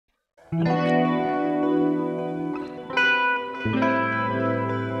Welcome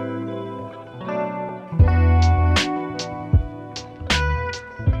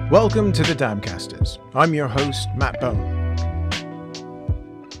to the Damcasters. I'm your host, Matt Bone.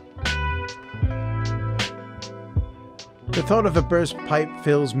 The thought of a burst pipe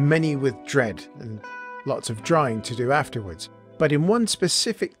fills many with dread and lots of drying to do afterwards. But in one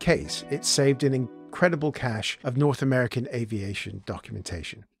specific case, it saved an incredible cache of North American Aviation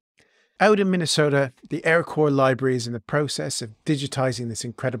documentation. Out in Minnesota, the AirCorp Library is in the process of digitizing this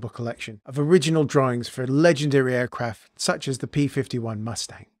incredible collection of original drawings for legendary aircraft such as the P-51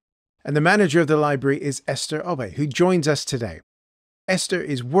 Mustang. And the manager of the library is Ester Aube, who joins us today. Ester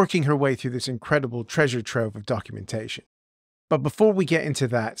is working her way through this incredible treasure trove of documentation. But before we get into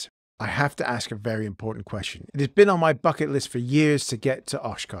that, I have to ask a very important question. It has been on my bucket list for years to get to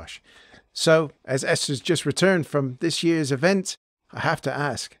Oshkosh. So, as Esther's just returned from this year's event, I have to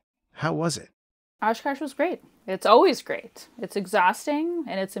ask, how was it? Oshkosh was great. It's always great. It's exhausting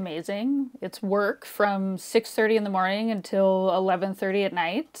and it's amazing. It's work from 6:30 in the morning until 11:30 at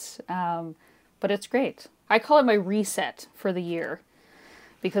night, but it's great. I call it my reset for the year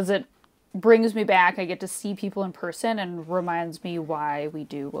because it brings me back. I get to see people in person and reminds me why we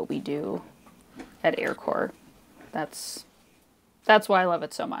do what we do at AirCorp. That's why I love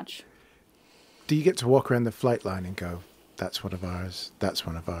it so much. Do you get to walk around the flight line and go, that's one of ours, that's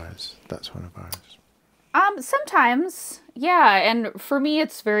one of ours, that's one of ours? Sometimes, yeah. And for me,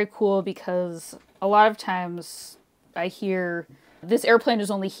 it's very cool because a lot of times I hear this airplane is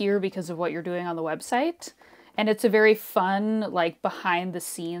only here because of what you're doing on the website. And it's a very fun, like, behind the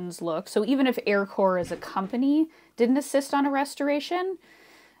scenes look. So even if AirCorp as a company didn't assist on a restoration,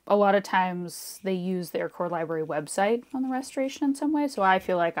 a lot of times they use the AirCorp Library website on the restoration in some way. So I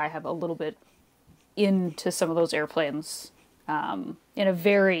feel like I have a little bit into some of those airplanes in a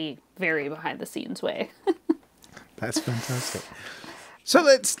very, very behind the scenes way. That's fantastic. So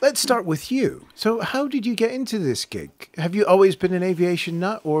let's start with you. So how did you get into this gig? Have you always been an aviation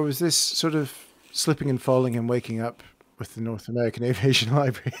nut, or was this sort of slipping and falling and waking up with the North American Aviation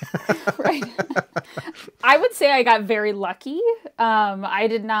Library? Right. I would say I got very lucky. I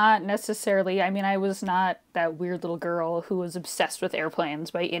did not necessarily, I was not that weird little girl who was obsessed with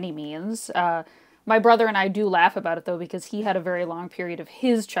airplanes by any means. My brother and I do laugh about it, though, because he had a very long period of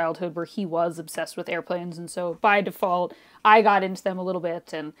his childhood where he was obsessed with airplanes. And so by default, I got into them a little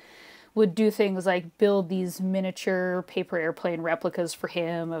bit and would do things like build these miniature paper airplane replicas for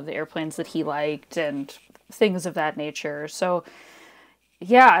him of the airplanes that he liked and things of that nature. So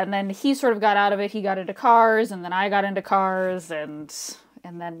yeah, and then he sort of got out of it. He got into cars, and then I got into cars, and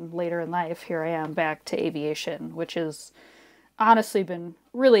then later in life, here I am back to aviation, which has honestly been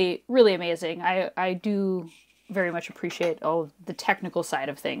really, really amazing. I do very much appreciate the technical side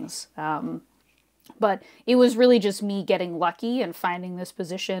of things. But it was really just me getting lucky and finding this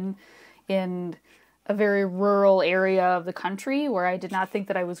position in a very rural area of the country where I did not think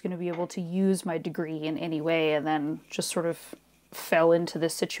that I was going to be able to use my degree in any way, and then just sort of fell into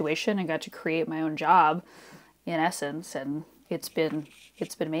this situation and got to create my own job in essence, and it's been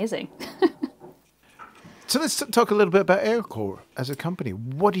amazing. So let's talk a little bit about AirCorp as a company.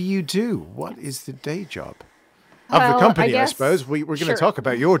 What do you do? What is the day job of the company, I suppose? We're going to talk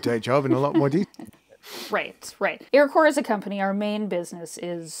about your day job in a lot more detail. Right. AirCorp as a company, our main business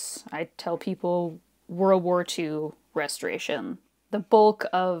is, I tell people, World War II restoration. The bulk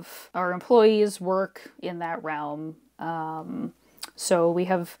of our employees work in that realm. So we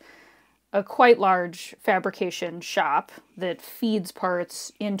have a quite large fabrication shop that feeds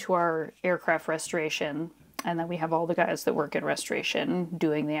parts into our aircraft restoration. And then we have all the guys that work in restoration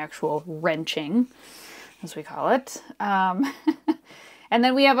doing the actual wrenching, as we call it. And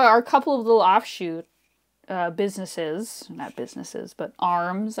then we have our couple of little offshoot businesses, not businesses, but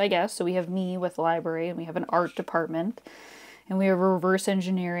arms, I guess. So we have me with the library, and we have an art department, and we have a reverse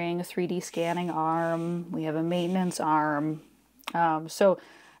engineering, a 3D scanning arm. We have a maintenance arm. So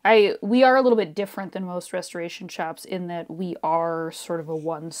we are a little bit different than most restoration shops in that we are sort of a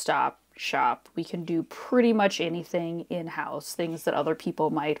one-stop shop. We can do pretty much anything in-house, things that other people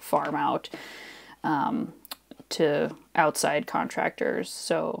might farm out to outside contractors.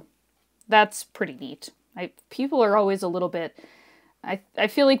 So that's pretty neat. People are always a little bit, I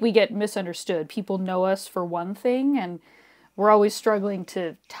feel like we get misunderstood. People know us for one thing, and we're always struggling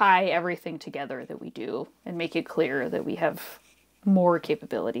to tie everything together that we do and make it clear that we have more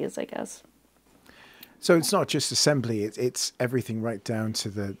capabilities, I guess. So it's not just assembly, it's everything right down to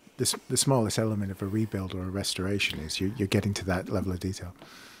the smallest element of a rebuild or a restoration is you're getting to that level of detail.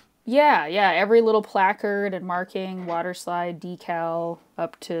 Yeah. Every little placard and marking, water slide, decal,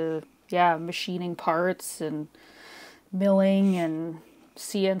 up to yeah, machining parts and milling and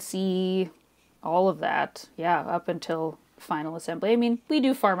CNC, all of that. Yeah, up until final assembly. I mean, we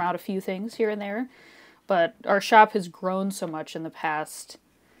do farm out a few things here and there, but our shop has grown so much in the past,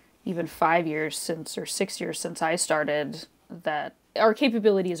 even 5 years since, or 6 years since I started, that our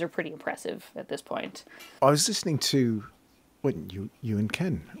capabilities are pretty impressive at this point. I was listening to when you and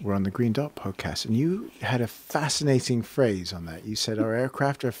Ken were on the Green Dot podcast, and you had a fascinating phrase on that. You said our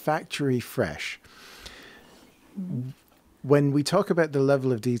aircraft are factory fresh. When we talk about the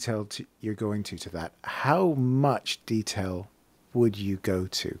level of detail you're going to that, how much detail would you go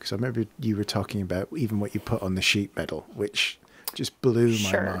to? Because I remember you were talking about even what you put on the sheet metal, which just blew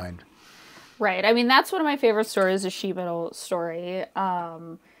my mind. Right. I mean, that's one of my favorite stories, the sheet metal story.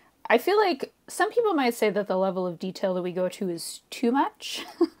 I feel like some people might say that the level of detail that we go to is too much.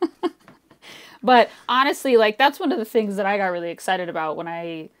 But honestly, like, that's one of the things that I got really excited about when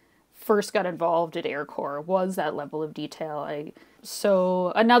I first got involved at AirCorps, was that level of detail.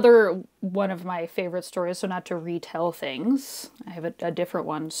 So another one of my favorite stories, so not to retell things, I have a different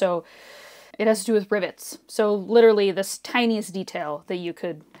one. So it has to do with rivets. So literally this tiniest detail that you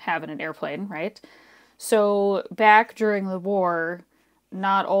could have in an airplane, right? So back during the war,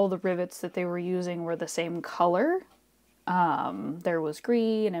 not all the rivets that they were using were the same color. There was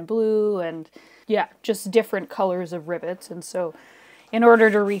green and blue and, yeah, just different colors of rivets. And so in order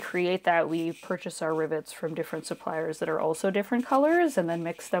to recreate that, we purchase our rivets from different suppliers that are also different colors and then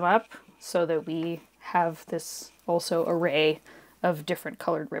mix them up so that we have this also array of different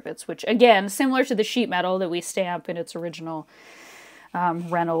colored rivets, which, again, similar to the sheet metal that we stamp in its original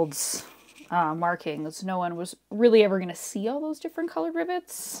Reynolds markings, no one was really ever going to see all those different colored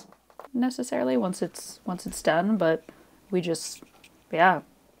rivets necessarily once it's done, but we just, yeah,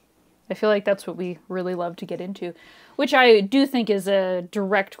 I feel like that's what we really love to get into, which I do think is a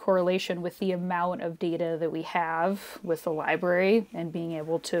direct correlation with the amount of data that we have with the library and being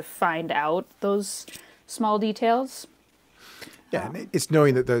able to find out those small details. Yeah, and it's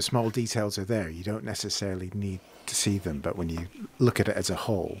knowing that those small details are there. You don't necessarily need to see them, but when you look at it as a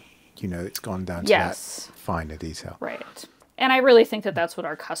whole, you know it's gone down to that finer detail. Right. And I really think that that's what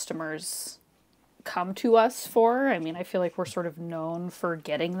our customers come to us for. I mean, I feel like we're sort of known for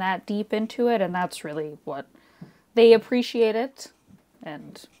getting that deep into it, and that's really what they appreciate it.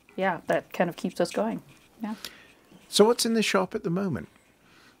 And yeah, that kind of keeps us going. Yeah. So what's in the shop at the moment?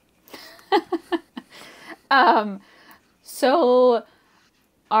 So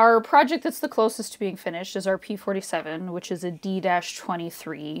our project that's the closest to being finished is our P-47, which is a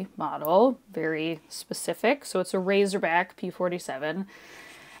D-23 model, very specific. So it's a Razorback P-47.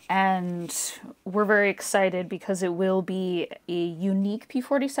 And we're very excited because it will be a unique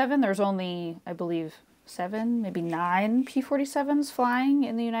P-47. There's only, I believe, 7, maybe 9 P-47s flying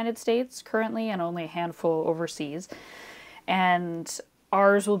in the United States currently, and only a handful overseas. And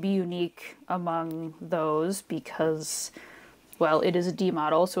ours will be unique among those because, well, it is a D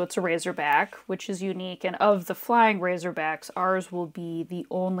model, so it's a Razorback, which is unique. And of the flying Razorbacks, ours will be the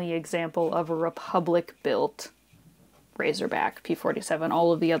only example of a Republic-built Razorback P-47.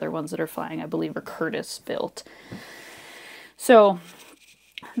 All of the other ones that are flying, I believe, are Curtiss-built. So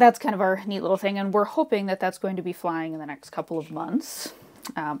that's kind of our neat little thing, and we're hoping that that's going to be flying in the next couple of months.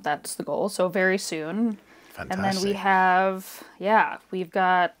 That's the goal, so very soon. Fantastic. And then we have, we've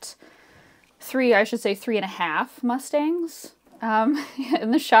got 3.5 Mustangs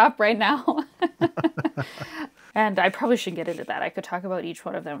in the shop right now. And I probably shouldn't get into that. I could talk about each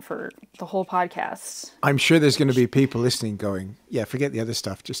one of them for the whole podcast. I'm sure there's going to be people listening going, yeah, forget the other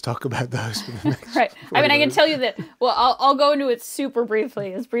stuff. Just talk about those for the next Right. I mean, I can tell you that, well, I'll go into it super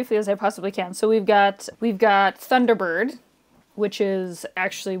briefly as I possibly can. So we've got Thunderbird, which is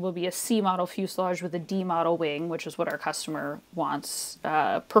actually will be a C model fuselage with a D model wing, which is what our customer wants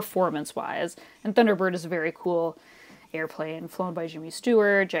performance-wise. And Thunderbird is a very cool airplane flown by Jimmy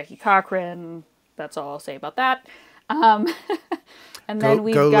Stewart, Jackie Cochran. That's all I'll say about that. And then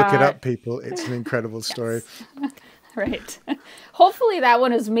we've got... look it up, people. It's an incredible story. Right. Hopefully that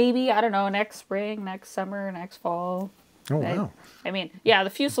one is maybe, I don't know, next spring, next summer, next fall. Oh, wow. I mean, yeah, the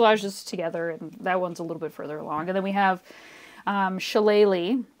fuselage is together, and that one's a little bit further along. And then we have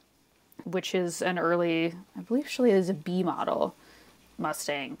Shillelagh, which is an early, I believe Shillelagh is a B model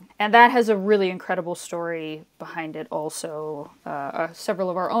Mustang. And that has a really incredible story behind it also. Several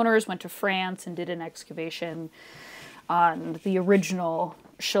of our owners went to France and did an excavation on the original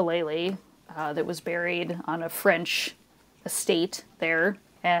Shillelagh that was buried on a French estate there.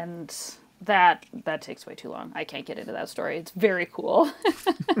 And that takes way too long. I can't get into that story. It's very cool.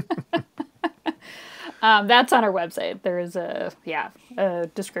 That's on our website. There is a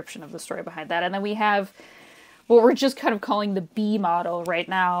description of the story behind that. And then we have what we're just kind of calling the B model right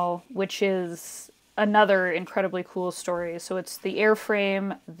now, which is another incredibly cool story. So it's the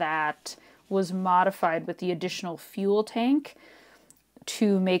airframe that was modified with the additional fuel tank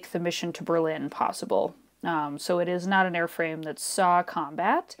to make the mission to Berlin possible. So it is not an airframe that saw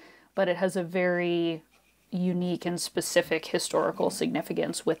combat, but it has a very unique and specific historical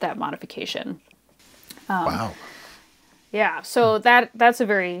significance with that modification. Wow. Yeah, so that's a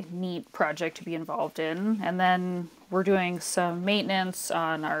very neat project to be involved in. And then we're doing some maintenance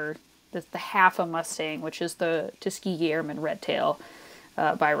on the half a Mustang, which is the Tuskegee Airman Red Tail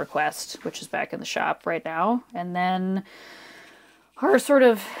by request, which is back in the shop right now. And then our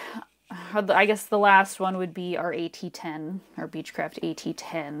I guess the last one would be our AT-10, our Beechcraft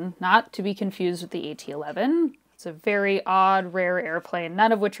AT-10, not to be confused with the AT-11. It's a very odd, rare airplane,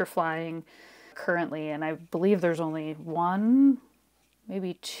 none of which are flying currently, and I believe there's only one,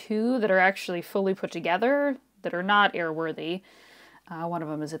 maybe two that are actually fully put together that are not airworthy. One of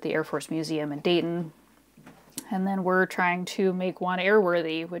them is at the Air Force Museum in Dayton. And then we're trying to make one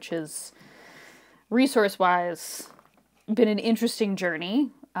airworthy, which is, resource-wise, been an interesting journey.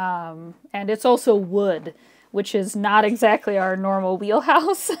 And it's also wood, which is not exactly our normal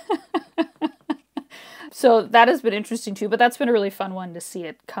wheelhouse. So that has been interesting too, but that's been a really fun one to see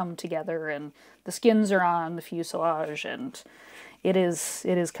it come together, and the skins are on the fuselage, and it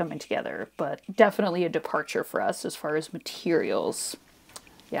is coming together, but definitely a departure for us as far as materials.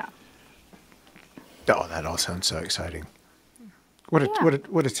 Yeah. Oh, that all sounds so exciting. What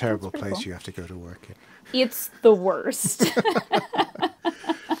a terrible place cool. You have to go to work in. It's the worst.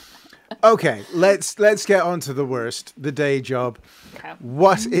 Okay, let's get on to the worst, the day job. Okay.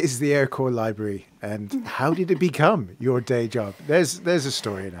 What is the AirCorp Library, and how did it become your day job? There's a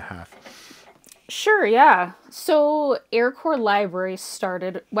story and a half. Sure, yeah. So AirCorp Library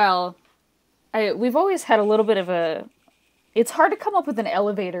started, we've always had a little bit of it's hard to come up with an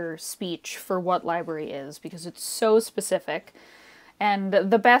elevator speech for what library is because it's so specific. And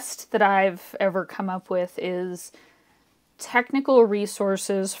the best that I've ever come up with is technical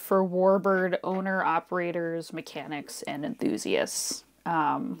resources for warbird owner, operators, mechanics, and enthusiasts,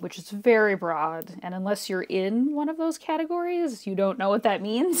 which is very broad. And unless you're in one of those categories, you don't know what that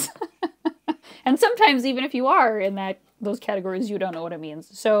means. And sometimes even if you are in those categories, you don't know what it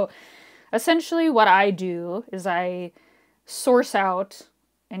means. So essentially what I do is I source out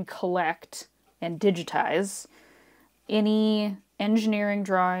and collect and digitize any engineering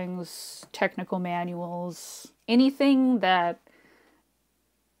drawings, technical manuals, anything that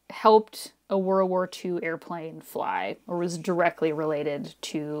helped a World War II airplane fly or was directly related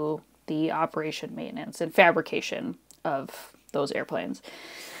to the operation, maintenance, and fabrication of those airplanes.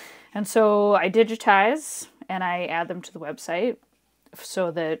 And so I digitize and I add them to the website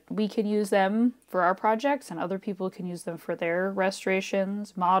so that we can use them for our projects and other people can use them for their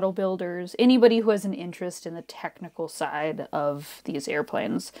restorations, model builders, anybody who has an interest in the technical side of these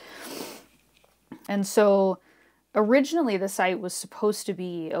airplanes. And so originally the site was supposed to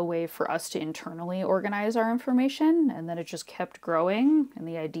be a way for us to internally organize our information, and then it just kept growing and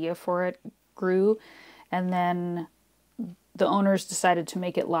the idea for it grew. And then the owners decided to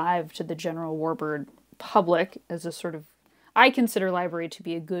make it live to the general warbird public as a sort of, I consider library to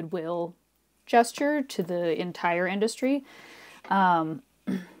be a goodwill gesture to the entire industry. And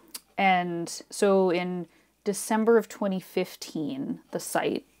so in December of 2015, the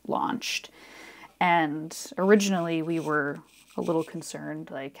site launched. And originally we were a little concerned,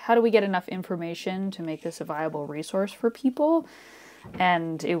 like, how do we get enough information to make this a viable resource for people?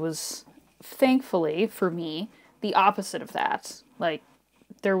 And it was, thankfully for me, the opposite of that. Like,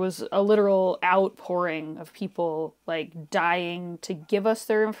 there was a literal outpouring of people, like, dying to give us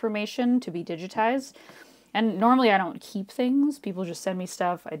their information to be digitized. And normally I don't keep things. People just send me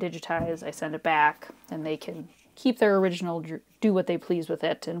stuff, I digitize, I send it back, and they can keep their original, do what they please with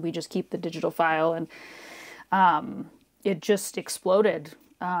it, and we just keep the digital file. And it just exploded.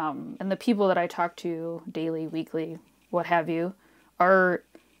 And the people that I talk to daily, weekly, what have you, are,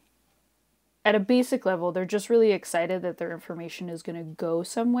 at a basic level, they're just really excited that their information is going to go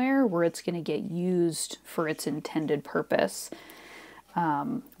somewhere where it's going to get used for its intended purpose,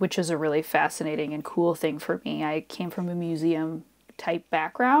 which is a really fascinating and cool thing for me. I came from a museum type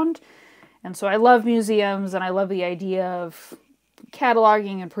background, and so I love museums and I love the idea of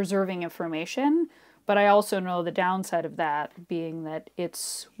cataloging and preserving information, but I also know the downside of that being that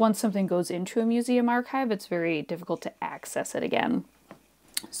it's, once something goes into a museum archive, it's very difficult to access it again.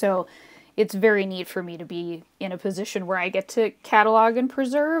 So it's very neat for me to be in a position where I get to catalog and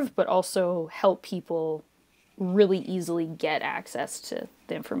preserve, but also help people really easily get access to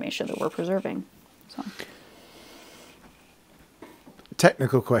the information that we're preserving. So,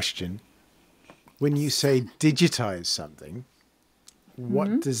 technical question. When you say digitize something,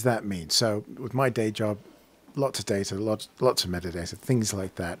 what does that mean? So with my day job, lots of data, lots of metadata, things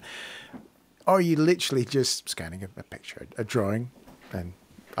like that. Are you literally just scanning a picture, a drawing, and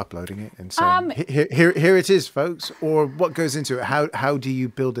uploading it and saying, here it is, folks? Or what goes into it? How do you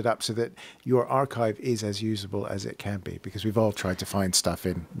build it up so that your archive is as usable as it can be? Because we've all tried to find stuff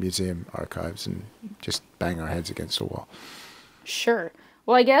in museum archives and just bang our heads against a wall. Sure.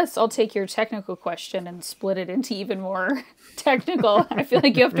 Well, I guess I'll take your technical question and split it into even more technical. I feel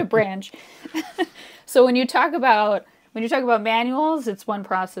like you have to branch. So when you talk about manuals, it's one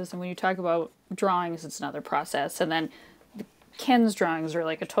process, and when you talk about drawings, it's another process. And then Ken's drawings are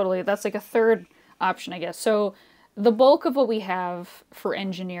like that's like a third option, I guess. So the bulk of what we have for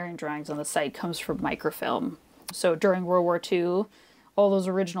engineering drawings on the site comes from microfilm. So during World War II, all those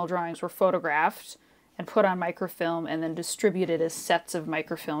original drawings were photographed and put on microfilm and then distributed as sets of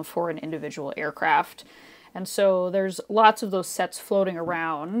microfilm for an individual aircraft. And so there's lots of those sets floating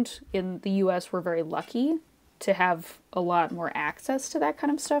around. In the US, we're very lucky to have a lot more access to that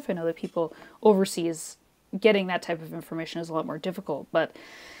kind of stuff. I know that people overseas, getting that type of information is a lot more difficult. But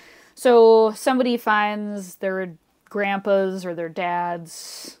so somebody finds their grandpa's or their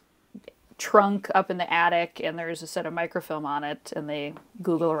dad's trunk up in the attic and there's a set of microfilm on it, and they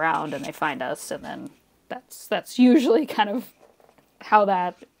Google around and they find us, and then that's usually kind of how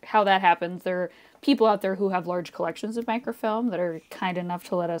that happens. There are people out there who have large collections of microfilm that are kind enough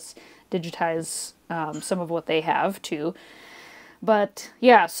to let us digitize some of what they have too. But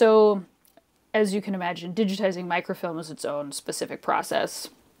yeah, so as you can imagine, digitizing microfilm is its own specific process.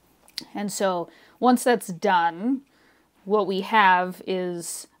 And so once that's done, what we have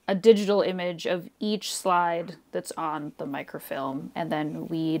is a digital image of each slide that's on the microfilm. And then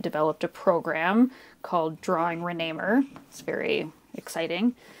we developed a program called Drawing Renamer. It's very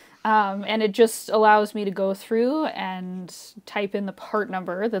exciting. And it just allows me to go through and type in the part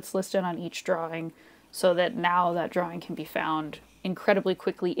number that's listed on each drawing, so that now that drawing can be found incredibly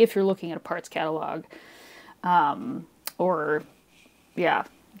quickly if you're looking at a parts catalog, or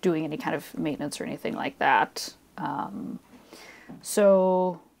doing any kind of maintenance or anything like that.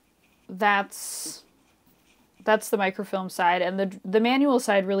 So that's the microfilm side. And the manual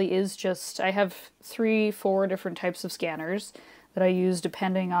side really is just, I have 3-4 different types of scanners that I use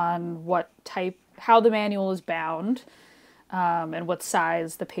depending on how the manual is bound, and what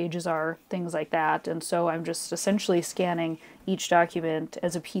size the pages are, things like that. And so I'm just essentially scanning each document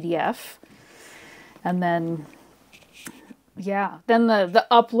as a PDF. And then, then the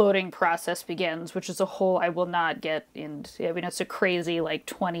uploading process begins, which is a whole, I will not get into. I mean, it's a crazy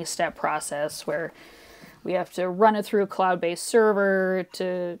 20-step process where we have to run it through a cloud-based server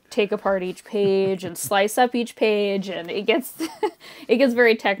to take apart each page and slice up each page, and it gets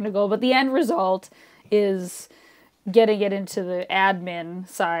very technical. But the end result is getting it into the admin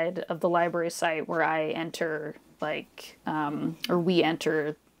side of the library site, where I enter we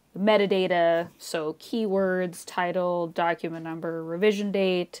enter metadata, so keywords, title, document number, revision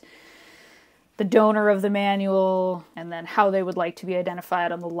date, the donor of the manual, and then how they would like to be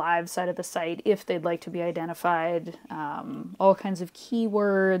identified on the live side of the site if they'd like to be identified, all kinds of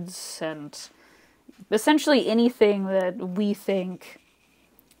keywords, and essentially anything that we think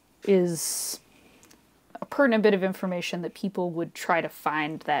is a pertinent bit of information that people would try to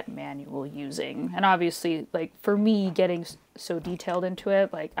find that manual using. And obviously, for me, getting so detailed into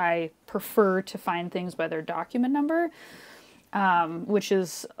it, I prefer to find things by their document number, which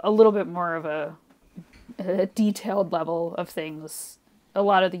is a little bit more of a detailed level of things. A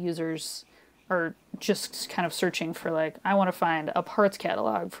lot of the users are just kind of searching for I want to find a parts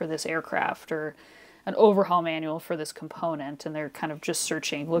catalog for this aircraft or an overhaul manual for this component, and they're kind of just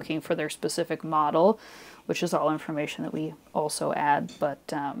looking for their specific model, which is all information that we also add.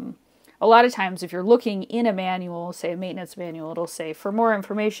 But a lot of times if you're looking in a manual, say a maintenance manual, it'll say, for more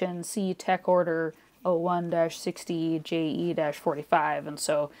information, see tech order 01-60 JE-45. And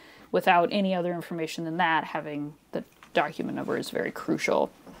so without any other information than that, having the document number is very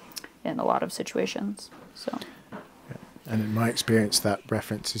crucial in a lot of situations. So. And in my experience, that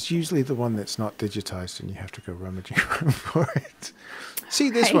reference is usually the one that's not digitized, and you have to go rummaging around for it. See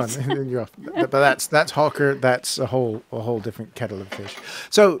this one, and then you're off. But that's Hawker. That's a whole different kettle of fish.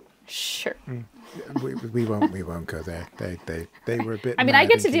 So sure. We won't go there. They were a bit. I mean, I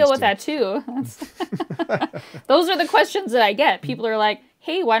get to deal with that too. Those are the questions that I get. People are like,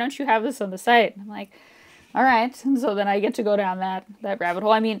 hey, why don't you have this on the site? And I'm like, all right. And so then I get to go down that rabbit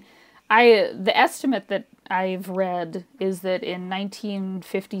hole. I mean, the estimate that I've read is that in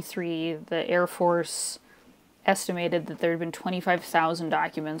 1953, the Air Force estimated that there had been 25,000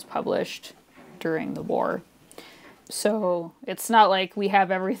 documents published during the war. So it's not like we have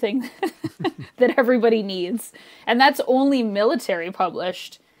everything that everybody needs. And that's only military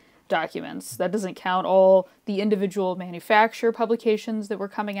published documents. That doesn't count all the individual manufacturer publications that were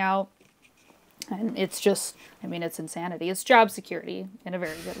coming out. And it's just, I mean, it's insanity. It's job security in a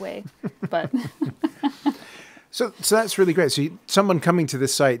very good way. But so that's really great. So someone coming to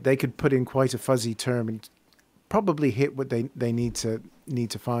this site, they could put in quite a fuzzy term and probably hit what they need to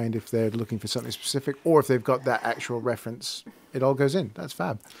find if they're looking for something specific, or if they've got that actual reference, it all goes in. That's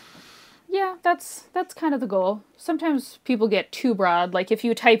fab. Yeah, that's kind of the goal. Sometimes people get too broad. Like if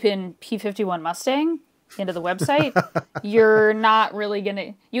you type in P-51 Mustang into the website, you're not really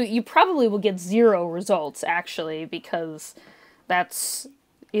gonna, you probably will get 0 results actually, because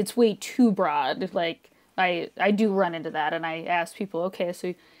it's way too broad. Like I do run into that, and I ask people, okay,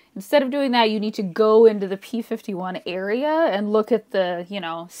 so instead of doing that, you need to go into the P-51 area and look at the,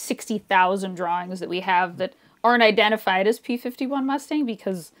 60,000 drawings that we have that aren't identified as P-51 Mustang,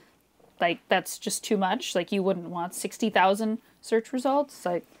 because like that's just too much. Like you wouldn't want 60,000 search results.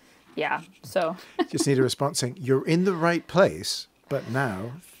 Like, yeah, so. Just need a response saying, you're in the right place, but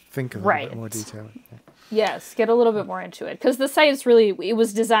now think a little bit more detail. Yes, get a little bit more into it. Because the site is really, it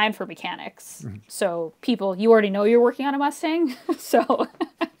was designed for mechanics. Mm-hmm. So people, you already know you're working on a Mustang. So,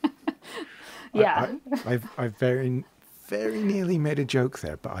 yeah. I very, very nearly made a joke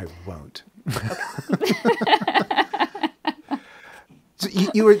there, but I won't. So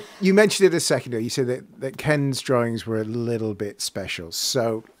you mentioned it a second ago. You said that Ken's drawings were a little bit special.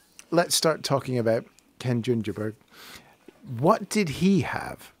 So let's start talking about Ken Jungeberg. What did he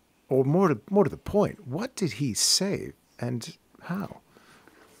have? Or more to the point, what did he save and how?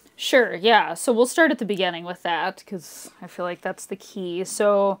 Sure, yeah. So we'll start at the beginning with that, because I feel like that's the key.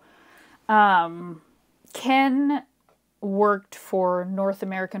 So Ken worked for North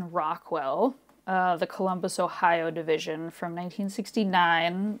American Rockwell, the Columbus, Ohio division from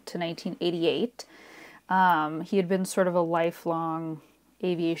 1969 to 1988. He had been sort of a lifelong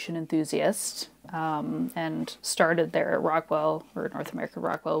aviation enthusiast, and started there at Rockwell, or North American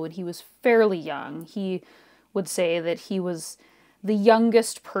Rockwell, when he was fairly young. He would say that he was the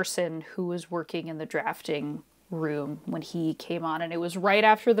youngest person who was working in the drafting room when he came on, and it was right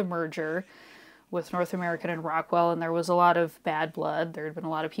after the merger with North American and Rockwell, and there was a lot of bad blood. There had been a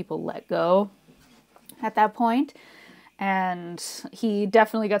lot of people let go at that point. And he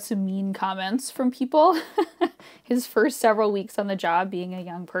definitely got some mean comments from people his first several weeks on the job, being a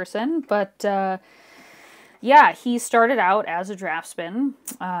young person. But yeah, he started out as a draftsman.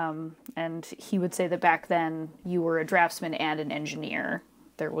 And he would say that back then you were a draftsman and an engineer.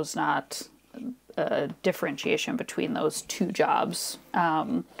 There was not a differentiation between those two jobs.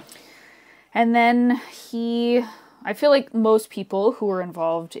 And then I feel like most people who were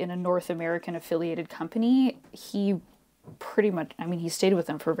involved in a North American affiliated company, he pretty much, I mean, he stayed with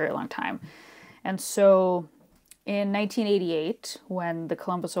them for a very long time. And so in 1988, when the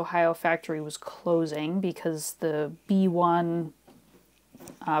Columbus, Ohio factory was closing because the B-1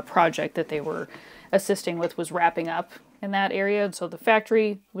 project that they were assisting with was wrapping up in that area, and so the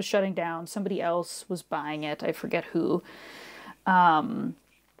factory was shutting down. Somebody else was buying it. I forget who. And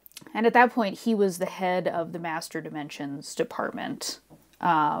at that point, he was the head of the Master Dimensions department.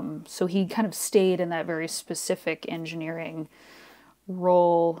 So he kind of stayed in that very specific engineering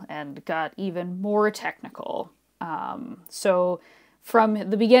role and got even more technical. So from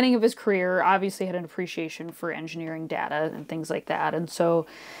the beginning of his career, obviously had an appreciation for engineering data and things like that. And so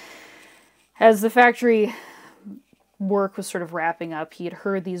as the factory work was sort of wrapping up, he had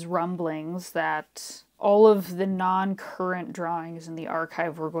heard these rumblings that all of the non-current drawings in the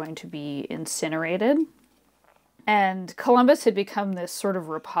archive were going to be incinerated. And Columbus had become this sort of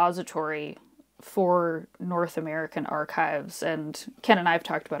repository for North American archives. And Ken and I have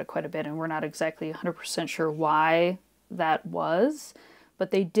talked about it quite a bit, and we're not exactly 100% sure why that was. But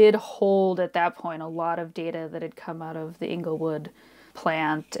they did hold, at that point, a lot of data that had come out of the Inglewood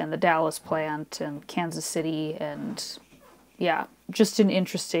plant and the Dallas plant and Kansas City. And yeah, just an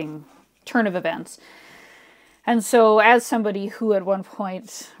interesting turn of events. And so as somebody who at one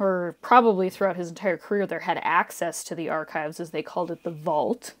point, or probably throughout his entire career there, had access to the archives, as they called it, the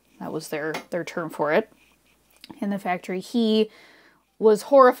vault, that was their term for it, in the factory, he was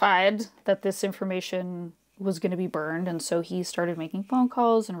horrified that this information was going to be burned. And so he started making phone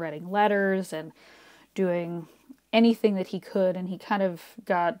calls and writing letters and doing anything that he could, and he kind of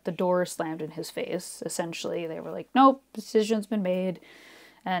got the door slammed in his face, essentially. They were like, nope, decision's been made.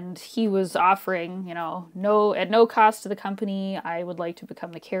 And he was offering, you know, at no cost to the company, I would like to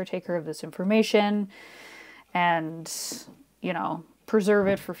become the caretaker of this information and, you know, preserve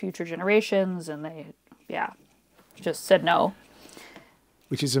it for future generations. And they, just said no.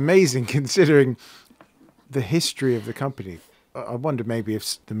 Which is amazing considering the history of the company. I wonder maybe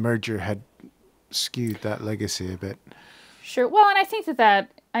if the merger had skewed that legacy a bit. Sure. Well, and I think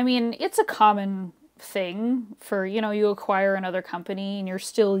I mean, it's a common thing for, you know, you acquire another company and you're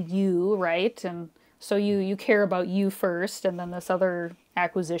still you, right? And so you care about you first, and then this other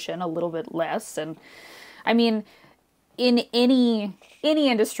acquisition a little bit less. And I mean, in any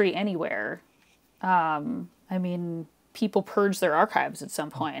industry anywhere, I mean, people purge their archives at some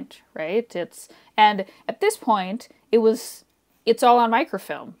point, right? And at this point, it's all on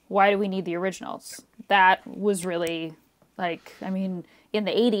microfilm. Why do we need the originals? That was really like, I mean, in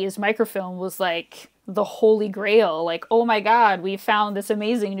the 80s, microfilm was like the holy grail. Like, oh my God, we found this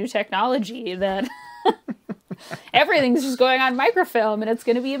amazing new technology that everything's just going on microfilm and it's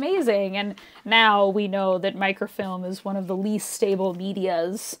going to be amazing. And now we know that microfilm is one of the least stable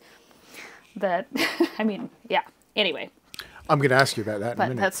medias that, I mean, yeah. Anyway. I'm going to ask you about that in a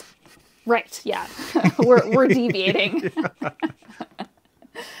minute. That's right. Yeah. we're deviating.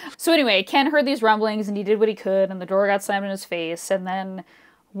 So anyway, Ken heard these rumblings and he did what he could, and the door got slammed in his face. And then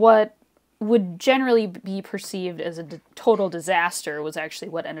what would generally be perceived as a total disaster was actually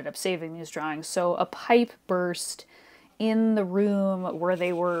what ended up saving these drawings. So a pipe burst in the room where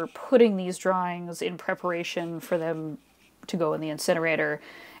they were putting these drawings in preparation for them to go in the incinerator.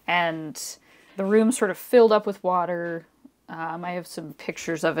 And the room sort of filled up with water. I have some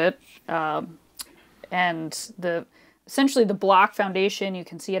pictures of it. And essentially the block foundation, you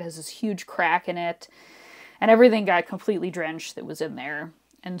can see it has this huge crack in it. And everything got completely drenched that was in there.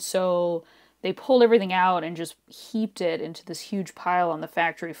 And so they pulled everything out and just heaped it into this huge pile on the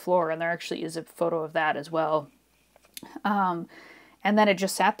factory floor. And there actually is a photo of that as well. And then it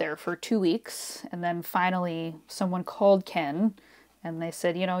just sat there for 2 weeks. And then finally someone called Ken and they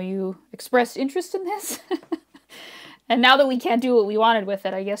said, you know, you expressed interest in this. And now that we can't do what we wanted with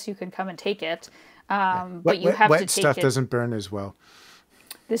it, I guess you can come and take it. But you have to take it. Wet stuff doesn't burn as well.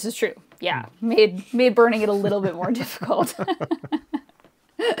 This is true. Yeah. Made burning it a little bit more difficult.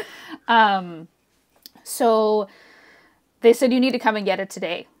 So they said you need to come and get it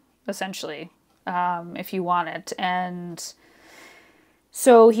today, essentially, if you want it. And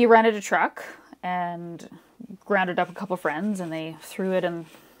so he rented a truck and grounded up a couple friends, and they threw it and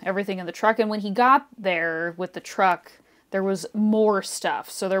everything in the truck. And when he got there with the truck, there was more stuff.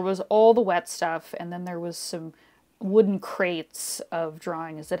 So there was all the wet stuff, and then there was some wooden crates of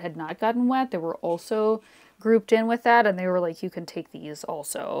drawings that had not gotten wet. They were also grouped in with that, and they were like, you can take these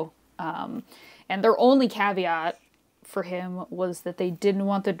also. And their only caveat for him was that they didn't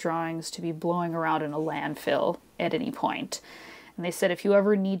want the drawings to be blowing around in a landfill at any point. And they said, if you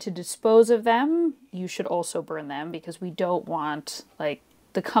ever need to dispose of them, you should also burn them, because we don't want, like,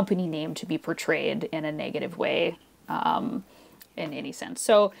 the company name to be portrayed in a negative way, in any sense.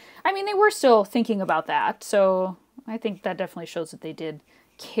 So, I mean, they were still thinking about that. So I think that definitely shows that they did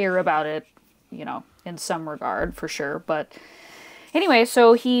care about it, you know, in some regard, for sure. But anyway,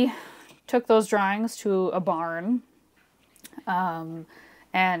 so he took those drawings to a barn,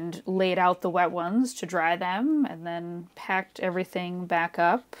 and laid out the wet ones to dry them, and then packed everything back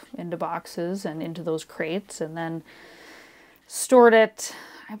up into boxes and into those crates, and then stored it.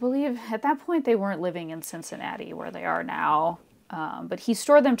 I believe at that point they weren't living in Cincinnati where they are now, but he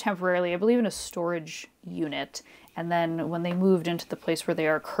stored them temporarily, I believe, in a storage unit. And then when they moved into the place where they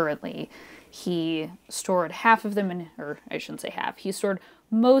are currently, he stored half of them in, or I shouldn't say half, he stored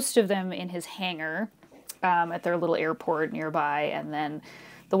most of them in his hangar at their little airport nearby, and then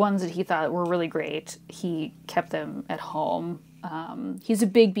the ones that he thought were really great, he kept them at home. He's a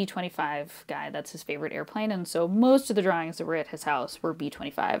big B-25 guy. That's his favorite airplane, and so most of the drawings that were at his house were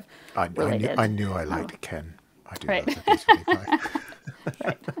B-25 related. I knew I liked Ken. I do right. love the B-25.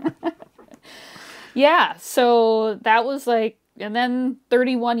 Right. Yeah, so that was like, and then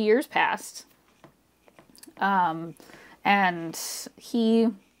 31 years passed. And he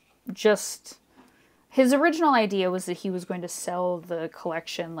just, his original idea was that he was going to sell the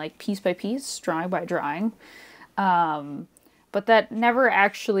collection like piece by piece, drawing by drawing. But that never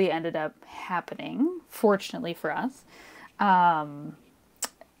actually ended up happening, fortunately for us. And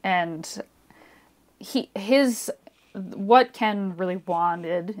what Ken really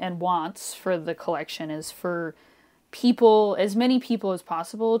wanted and wants for the collection is for people, as many people as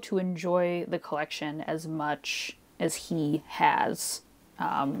possible, to enjoy the collection as much as he has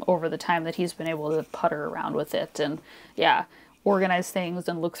over the time that he's been able to putter around with it and, yeah, organize things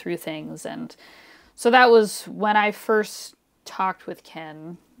and look through things. And so that was when I first talked with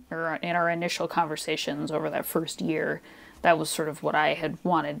Ken, or in our initial conversations over that first year. That was sort of what I had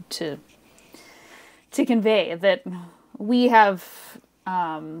wanted to convey, that we have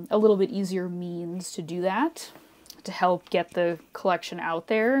a little bit easier means to do that, to help get the collection out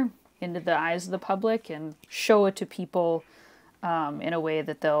there into the eyes of the public and show it to people in a way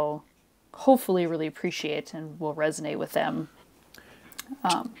that they'll hopefully really appreciate and will resonate with them.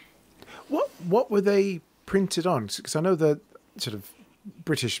 What were they printed on? Because I know the sort of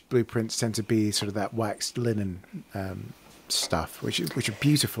British blueprints tend to be sort of that waxed linen stuff, which are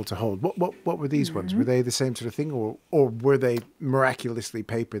beautiful to hold. What were these ones? Were they the same sort of thing, or were they miraculously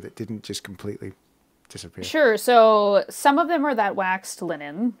paper that didn't just completely disappear? Sure. So some of them are that waxed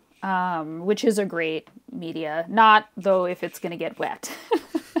linen, which is a great media. Not, though, if it's going to get wet.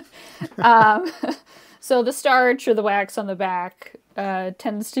 So the starch or the wax on the back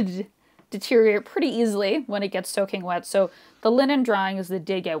tends to deteriorate pretty easily when it gets soaking wet. So the linen drawings that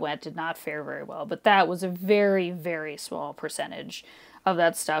did get wet did not fare very well, but that was a very, very small percentage of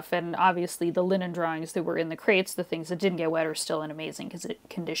that stuff. And obviously the linen drawings that were in the crates, the things that didn't get wet, are still in amazing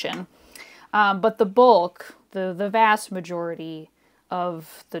condition. But the bulk, the vast majority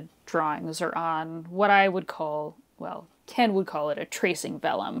of the drawings are on what I would call, well, Ken would call it a tracing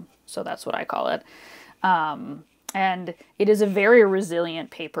vellum. So that's what I call it. And it is a very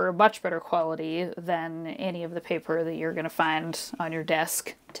resilient paper, much better quality than any of the paper that you're going to find on your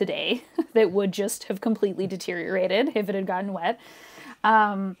desk today that would just have completely deteriorated if it had gotten wet.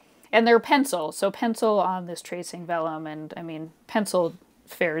 And they're pencil. So pencil on this tracing vellum. And I mean, pencil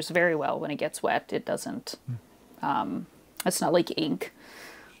fares very well when it gets wet. It doesn't, it's not like ink.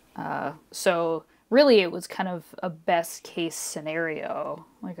 So really it was kind of a best case scenario.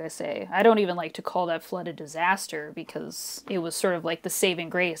 Like I say, I don't even like to call that flood a disaster because it was sort of like the saving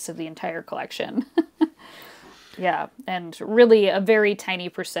grace of the entire collection. Yeah, and really a very tiny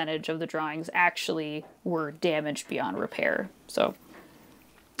percentage of the drawings actually were damaged beyond repair. So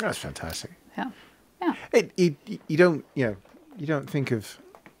that's fantastic. Yeah, yeah. You don't think of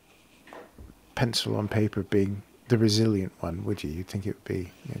pencil on paper being the resilient one, would you? You'd think it would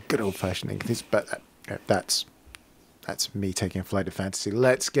be good old-fashioned ink. But that's me taking a flight of fantasy.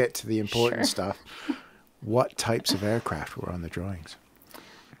 Let's get to the important stuff. What types of aircraft were on the drawings?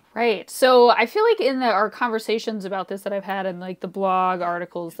 Right. So I feel like in our conversations about this that I've had and like the blog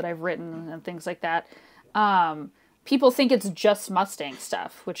articles that I've written and things like that, people think it's just Mustang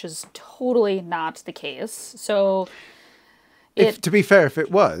stuff, which is totally not the case. So to be fair, if it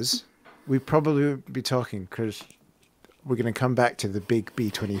was, we probably would be talking, because we're going to come back to the big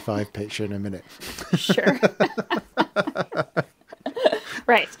B-25 picture in a minute. Sure.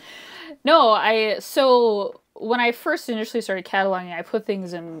 Right. No, so when I first initially started cataloging, I put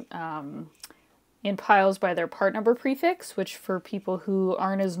things in piles by their part number prefix, which for people who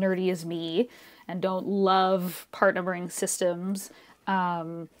aren't as nerdy as me and don't love part numbering systems,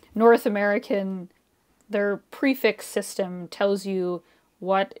 North American, their prefix system tells you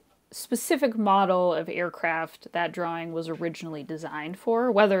what specific model of aircraft that drawing was originally designed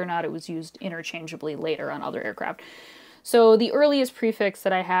for, whether or not it was used interchangeably later on other aircraft. So the earliest prefix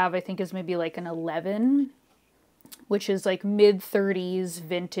that I have, I think, is maybe like an 11, which is like mid-30s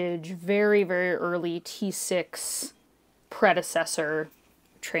vintage, very, very early T6 predecessor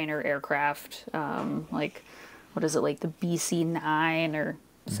trainer aircraft. Like, what is it, like the BC-9 or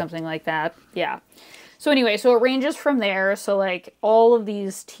something like that? Yeah. So anyway, so it ranges from there. So like all of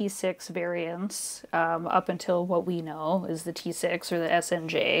these T6 variants up until what we know is the T6 or the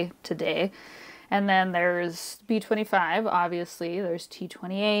SNJ today. And then there's B-25, obviously. There's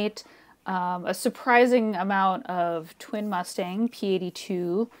T-28. A surprising amount of Twin Mustang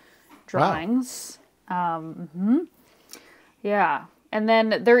P-82 drawings. Wow. Yeah. And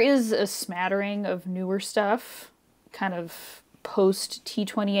then there is a smattering of newer stuff, kind of post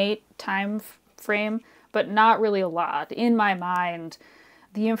T-28 time frame, but not really a lot. In my mind,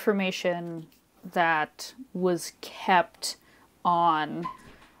 the information that was kept on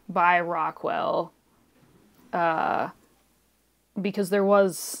by Rockwell, because there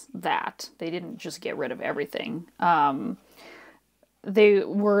was that. They didn't just get rid of everything. They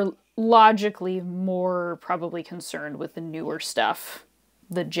were logically more probably concerned with the newer stuff,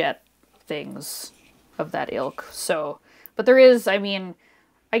 the jet things of that ilk. So, but there is, I mean,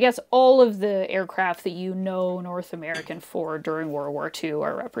 I guess all of the aircraft that you know North American for during World War II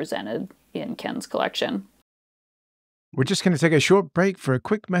are represented in Ken's collection. We're just going to take a short break for a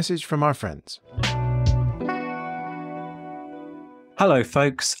quick message from our friends. Hello,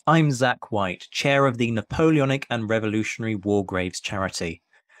 folks. I'm Zach White, chair of the Napoleonic and Revolutionary War Graves charity.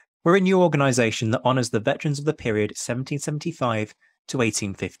 We're a new organisation that honours the veterans of the period 1775 to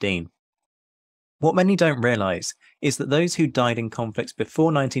 1815. What many don't realise is that those who died in conflicts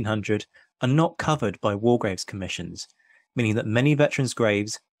before 1900 are not covered by war graves commissions, meaning that many veterans'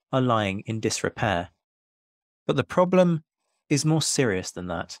 graves are lying in disrepair. But the problem is more serious than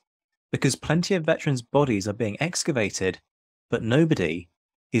that, because plenty of veterans' bodies are being excavated, but nobody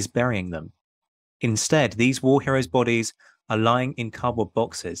is burying them. Instead, these war heroes' bodies are lying in cardboard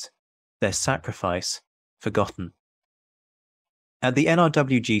boxes, their sacrifice forgotten. At the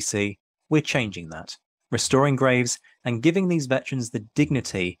NRWGC, we're changing that, restoring graves and giving these veterans the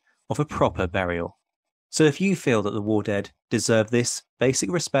dignity of a proper burial. So if you feel that the war dead deserve this basic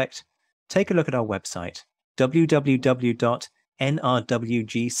respect, take a look at our website,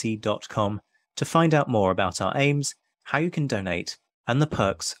 www.nrwgc.com, to find out more about our aims, how you can donate, and the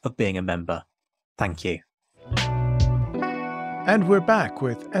perks of being a member. Thank you. And we're back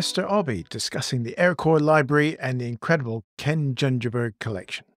with Ester Aube discussing the AirCorps Library and the incredible Ken Jungeberg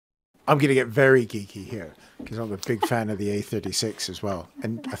collection. I'm going to get very geeky here because I'm a big fan of the A36 as well.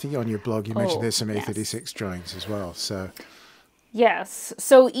 And I think on your blog you mentioned there's some A36 drawings as well. So yes.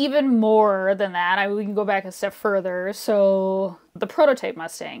 So even more than that, we can go back a step further. So the prototype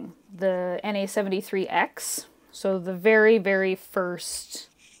Mustang, the NA73X, so the very, very first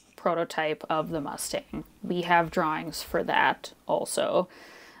prototype of the Mustang. We have drawings for that also.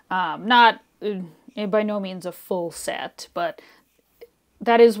 Not by no means a full set, but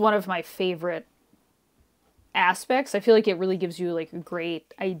that is one of my favorite aspects. I feel like it really gives you like a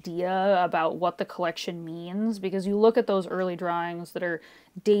great idea about what the collection means, because you look at those early drawings that are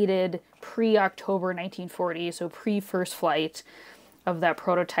dated pre-October 1940, so pre-first flight of that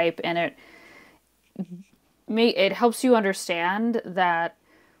prototype, and it helps you understand that,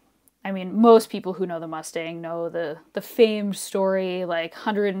 I mean, most people who know the Mustang know the famed story, like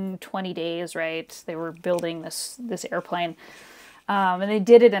 120 days, right? They were building this airplane. And they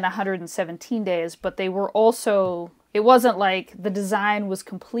did it in 117 days, but they were also, it wasn't like the design was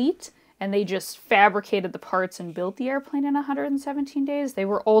complete and they just fabricated the parts and built the airplane in 117 days. They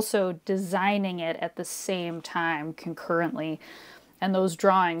were also designing it at the same time concurrently. And those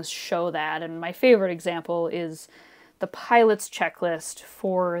drawings show that. And my favorite example is the pilot's checklist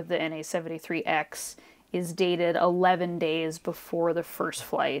for the NA73X is dated 11 days before the first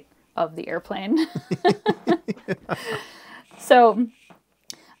flight of the airplane. So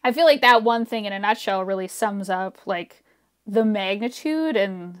I feel like that one thing in a nutshell really sums up like the magnitude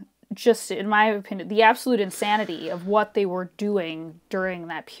and, just in my opinion, the absolute insanity of what they were doing during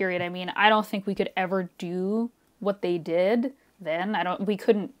that period. I mean, I don't think we could ever do what they did then. We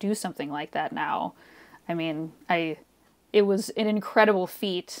couldn't do something like that now. I mean, it was an incredible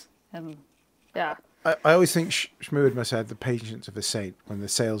feat, and yeah. I always think Schmood must have the patience of a saint when the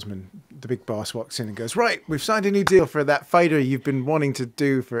salesman, the big boss, walks in and goes, "Right, we've signed a new deal for that fighter you've been wanting to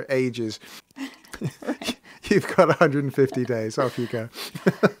do for ages. You've got 150 days. Off you go."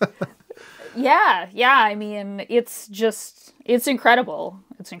 Yeah. I mean, it's incredible.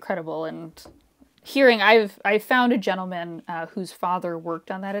 It's incredible. And hearing, I found a gentleman whose father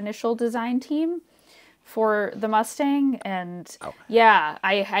worked on that initial design team for the Mustang, and yeah,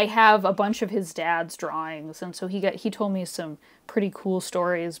 I have a bunch of his dad's drawings, and so he told me some pretty cool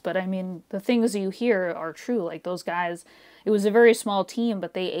stories. But I mean, the things you hear are true. Like, those guys, it was a very small team,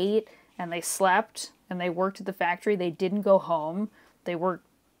 but they ate and they slept and they worked at the factory. They didn't go home. They worked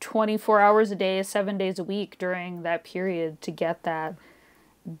 24 hours a day, 7 days a week during that period to get that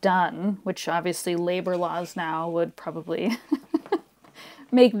done, which obviously labor laws now would probably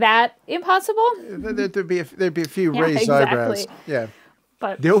make that impossible. There'd be a few raised eyebrows. Yeah,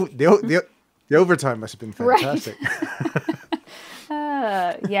 but the overtime must have been fantastic.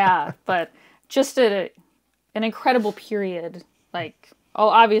 Right. Yeah, but just an incredible period. Like,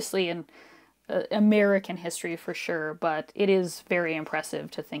 obviously in American history for sure, but it is very impressive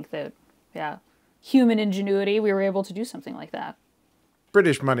to think that, yeah, human ingenuity, we were able to do something like that.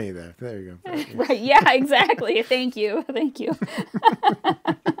 British money there. There you go. Yeah. Right. Yeah, exactly. Thank you.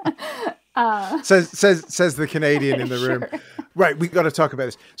 Says the Canadian in the room. Sure. Right, we've got to talk about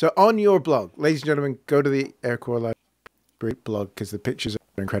this. So on your blog, ladies and gentlemen, go to the AirCorps Library blog because the pictures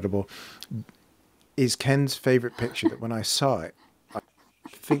are incredible. Is Ken's favorite picture that when I saw it, I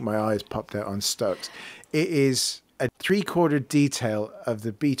think my eyes popped out on stalks. It is a 3/4 detail of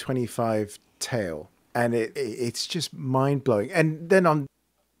the B-25 tail. And it's just mind-blowing. And then on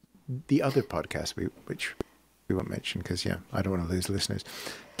the other podcast, which we won't mention because, yeah, I don't want to lose listeners.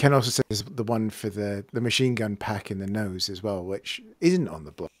 Ken also says the one for the machine gun pack in the nose as well, which isn't on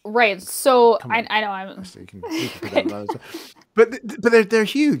the blog. Right. So I know I'm. So you can put that on as well. But they're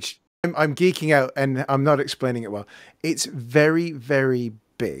huge. I'm geeking out and I'm not explaining it well. It's very, very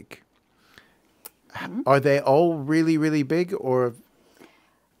big. Mm-hmm. Are they all really, really big, or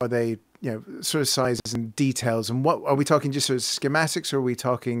are they, sort of sizes and details? And what are we talking? Just sort of schematics, or are we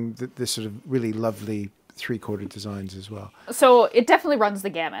talking the sort of really lovely 3/4 designs as well? So it definitely runs the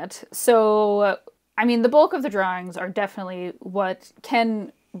gamut. So, I mean, the bulk of the drawings are definitely what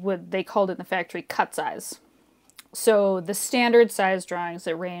they called it in the factory, cut size. So the standard size drawings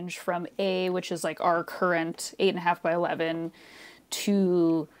that range from A, which is like our current 8.5 by 11,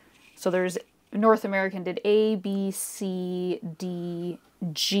 to, so there's North American did A, B, C, D,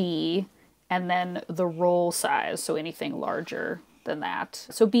 G, and then the roll size, so anything larger than that.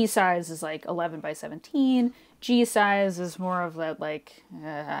 So B size is like 11 by 17. G size is more of that, like,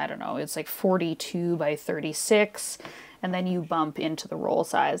 I don't know, it's like 42 by 36. And then you bump into the roll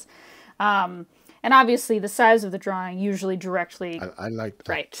size. And obviously the size of the drawing usually directly... I like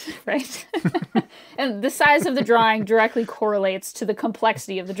that. Right. And the size of the drawing directly correlates to the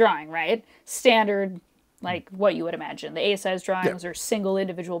complexity of the drawing, right? Standard, like what you would imagine. The A-size drawings are single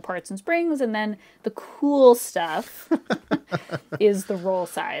individual parts and springs, and then the cool stuff is the roll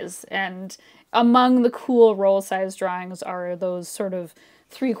size. And among the cool roll size drawings are those sort of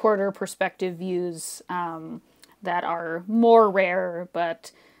 3/4 perspective views that are more rare,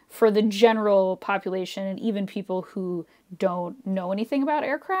 but for the general population and even people who don't know anything about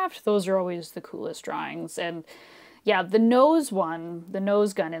aircraft, those are always the coolest drawings. And yeah, the nose one, the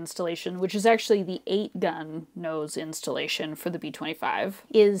nose gun installation, which is actually the 8-gun nose installation for the B-25,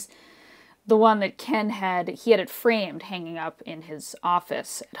 is the one that Ken had. He had it framed hanging up in his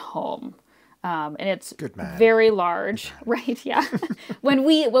office at home. And it's very large, right? Yeah. When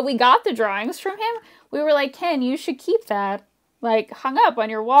we got the drawings from him, we were like, Ken, you should keep that like hung up on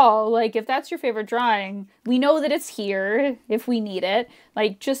your wall. Like, if that's your favorite drawing, we know that it's here if we need it.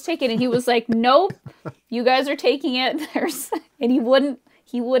 Like, just take it. And he was like, nope, you guys are taking it. And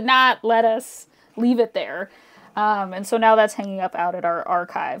he would not let us leave it there. And so now that's hanging up out at our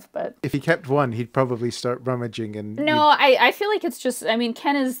archive. But if he kept one, he'd probably start rummaging. And no, I feel like it's just, I mean,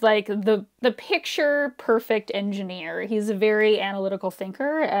 Ken is like the picture perfect engineer. He's a very analytical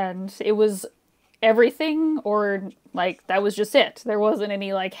thinker, and it was everything, or like that was just it. There wasn't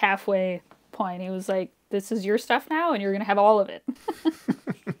any like halfway point. He was like, this is your stuff now, and you're gonna have all of it.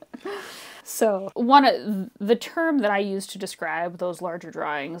 So the term that I use to describe those larger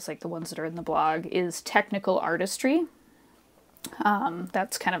drawings, like the ones that are in the blog, is technical artistry.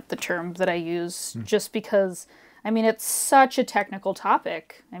 That's kind of the term that I use, just because, I mean, it's such a technical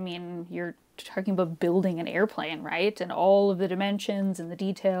topic. I mean, you're talking about building an airplane, right? And all of the dimensions and the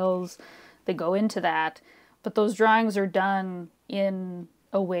details that go into that. But those drawings are done in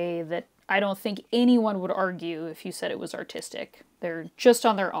a way that I don't think anyone would argue if you said it was artistic. They're just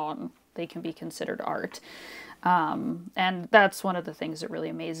on their own. They can be considered art. And that's one of the things that really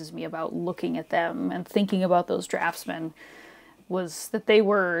amazes me about looking at them and thinking about those draftsmen, was that they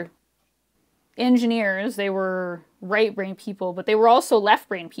were engineers, they were right-brain people, but they were also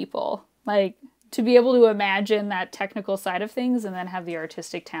left-brain people. Like, to be able to imagine that technical side of things and then have the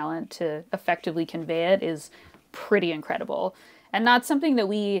artistic talent to effectively convey it is pretty incredible. And not something that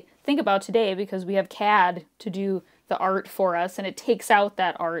we think about today, because we have CAD to do the art for us, and it takes out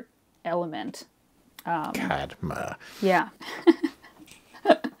that art element. CAD. Yeah.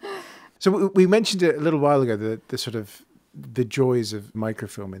 So we mentioned it a little while ago, the sort of the joys of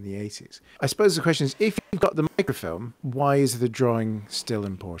microfilm in the 80s. I suppose the question is, if you've got the microfilm, why is the drawing still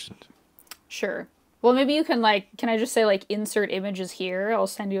important? Sure. Well, maybe you can, like, can I just say, like, insert images here? I'll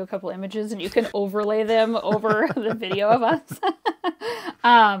send you a couple images and you can overlay them over the video of us.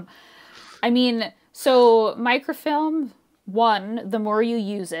 I mean, so microfilm, one, the more you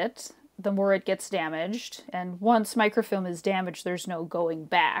use it, the more it gets damaged. And once microfilm is damaged, there's no going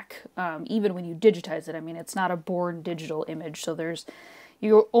back. Even when you digitize it, I mean, it's not a born digital image. So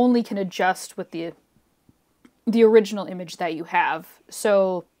you only can adjust with the original image that you have.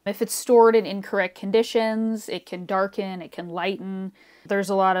 So if it's stored in incorrect conditions, it can darken, it can lighten.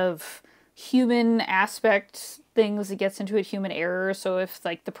 There's a lot of human aspect things that gets into it, human error. So if,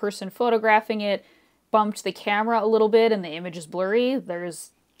 like, the person photographing it bumped the camera a little bit and the image is blurry,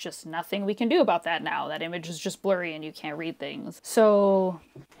 there's just nothing we can do about that now. That image is just blurry and you can't read things. So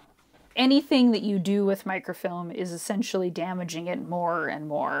anything that you do with microfilm is essentially damaging it more and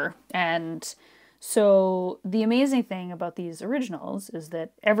more. And so the amazing thing about these originals is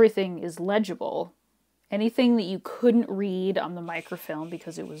that everything is legible Anything that you couldn't read on the microfilm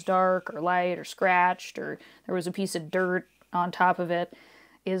because it was dark or light or scratched or there was a piece of dirt on top of it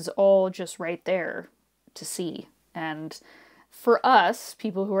is all just right there to see. And for us,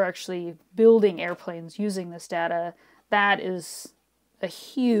 people who are actually building airplanes using this data, that is a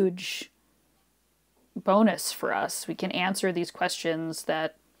huge bonus for us. We can answer these questions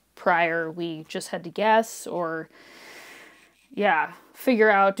that prior we just had to guess or figure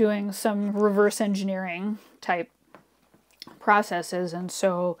out doing some reverse engineering type processes. And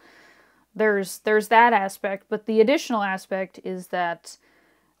so there's that aspect, but the additional aspect is that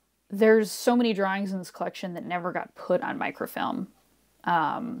there's so many drawings in this collection that never got put on microfilm.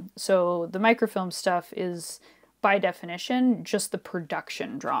 So the microfilm stuff is by definition just the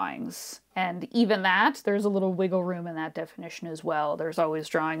production drawings. And even that, there's a little wiggle room in that definition as well. There's always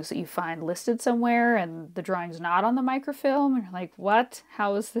drawings that you find listed somewhere and the drawing's not on the microfilm. And you're like, what?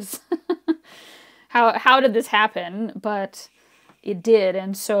 How is this? How did this happen? But it did.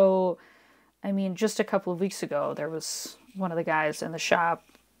 And so, I mean, just a couple of weeks ago, there was one of the guys in the shop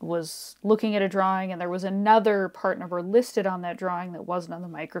was looking at a drawing and there was another part number listed on that drawing that wasn't on the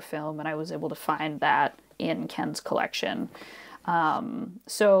microfilm, and I was able to find that in Ken's collection.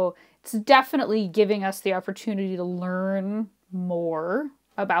 So it's definitely giving us the opportunity to learn more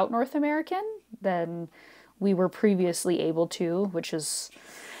about North American than we were previously able to, which is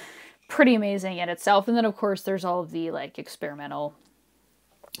pretty amazing in itself. And then of course there's all of the like experimental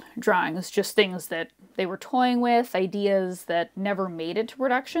drawings, just things that they were toying with, ideas that never made it to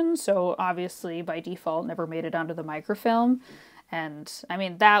production. So obviously by default never made it onto the microfilm. And I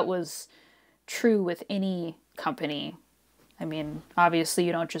mean, that was true with any company. I mean, obviously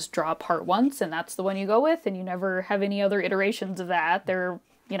you don't just draw a part once and that's the one you go with and you never have any other iterations of that. There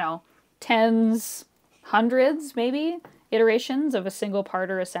are, tens, hundreds maybe iterations of a single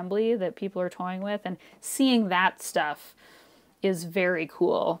part or assembly that people are toying with, and seeing that stuff is very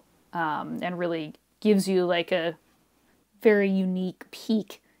cool, and really gives you like a very unique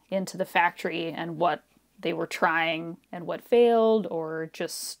peek into the factory and what they were trying and what failed, or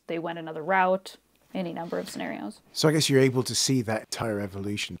just they went another route, any number of scenarios. So I guess you're able to see that entire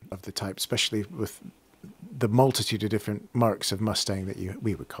evolution of the type, especially with the multitude of different marks of Mustang that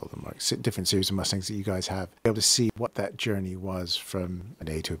we would call them marks, different series of Mustangs that you guys have. Be able to see what that journey was from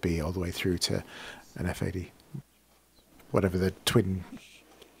an A to a B all the way through to an F80. Whatever the twin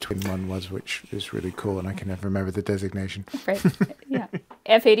one was, which is really cool, and I can never remember the designation. Right, yeah.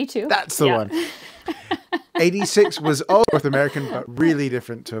 F-82. That's the one. 86 was all North American, but really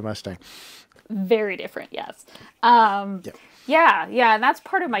different to a Mustang. Very different, yes. Yep. Yeah, and that's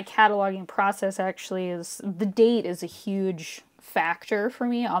part of my cataloging process, actually, is the date is a huge factor for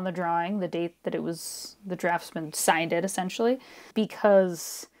me on the drawing, the date that the draftsman signed it, essentially,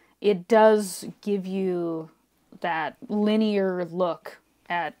 because it does give you that linear look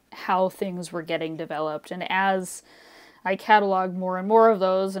at how things were getting developed. And as I catalog more and more of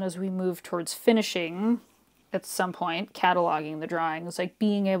those, and as we move towards finishing at some point, cataloging the drawings, like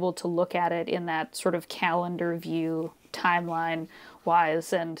being able to look at it in that sort of calendar view, timeline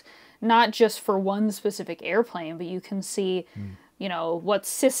wise, and not just for one specific airplane, but you can see, what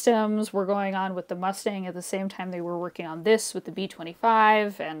systems were going on with the Mustang at the same time they were working on this with the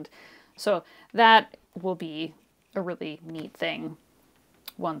B-25. And so that will be a really neat thing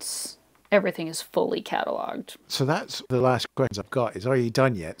once everything is fully cataloged. So that's the last questions I've got is, are you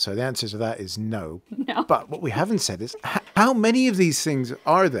done yet? So the answer to that is no. No. But what we haven't said is, how many of these things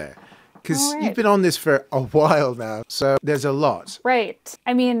are there? Because you've been on this for a while now, so there's a lot. Right.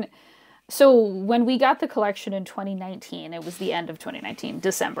 I mean, so when we got the collection in 2019, it was the end of 2019,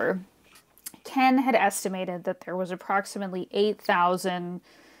 December, Ken had estimated that there was approximately 8,000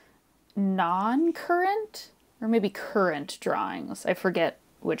 non-current or maybe current drawings. I forget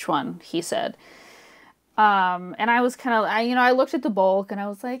which one he said. And I was kind of, I looked at the bulk and I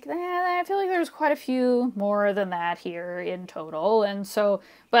was like, I feel like there's quite a few more than that here in total. And so,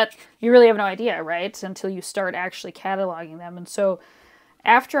 but you really have no idea, right? Until you start actually cataloging them. And so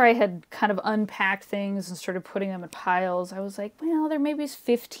after I had kind of unpacked things and started putting them in piles, I was like, well, there maybe is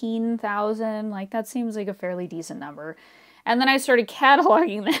 15,000. Like, that seems like a fairly decent number. And then I started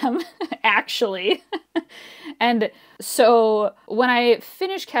cataloging them, actually. And so when I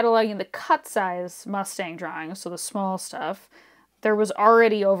finished cataloging the cut size Mustang drawings, so the small stuff, there was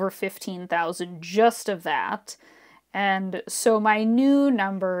already over 15,000 just of that. And so my new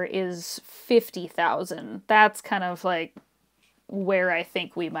number is 50,000. That's kind of like where I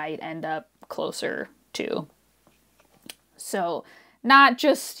think we might end up closer to. So not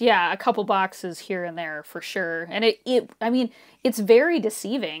just, a couple boxes here and there for sure. And it's very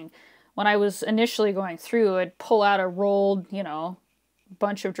deceiving when I was initially going through, I'd pull out a rolled,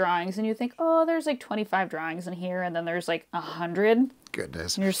 bunch of drawings, and you think, oh, there's like 25 drawings in here, and then there's like 100.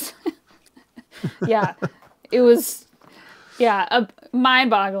 Goodness. Yeah, it was,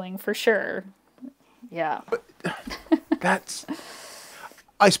 mind-boggling for sure. Yeah.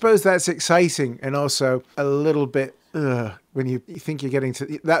 I suppose that's exciting, and also a little bit, when you think you're getting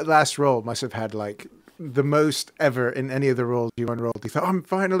to, that last roll must have had like the most ever in any of the rolls you unrolled. You thought, I'm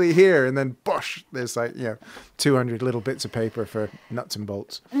finally here, and then bosh, there's like 200 little bits of paper for nuts and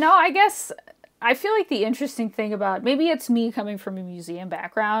bolts. No, I guess I feel like the interesting thing about, maybe it's me coming from a museum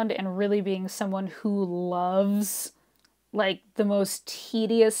background and really being someone who loves like the most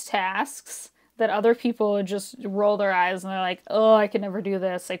tedious tasks that other people would just roll their eyes and they're like, oh, I could never do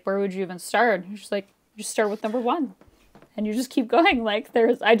this. Like, where would you even start? You're just like, you start with number 1 and you just keep going. Like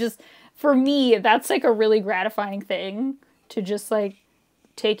for me, that's like a really gratifying thing to just like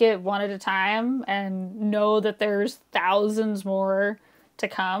take it one at a time and know that there's thousands more to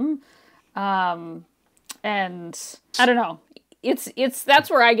come. And I don't know, that's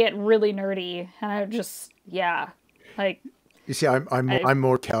where I get really nerdy, and I just, like, you see, I'm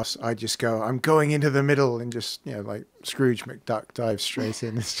more chaos. I just go, I'm going into the middle and just, like Scrooge McDuck dives straight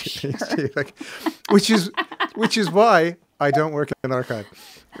in. Like, which is why I don't work in an archive,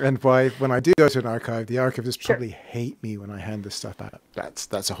 and why when I do go to an archive, the archivists probably hate me when I hand this stuff out.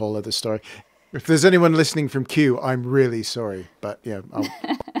 That's a whole other story. If there's anyone listening from Q, I'm really sorry, but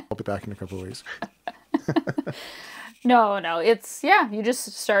I'll be back in a couple of weeks. No, it's, you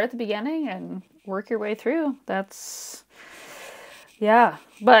just start at the beginning and work your way through. That's,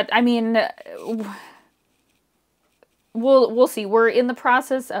 but I mean, we'll see. We're in the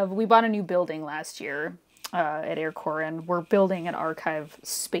process of, we bought a new building last year at AirCorps, and we're building an archive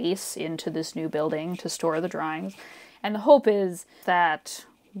space into this new building to store the drawings. And the hope is that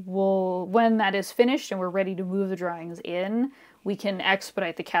when that is finished and we're ready to move the drawings in, we can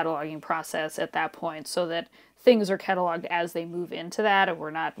expedite the cataloging process at that point so that things are cataloged as they move into that, and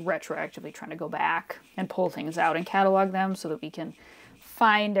we're not retroactively trying to go back and pull things out and catalog them, so that we can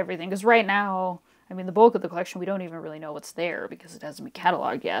find everything. Because right now, I mean, the bulk of the collection, we don't even really know what's there because it hasn't been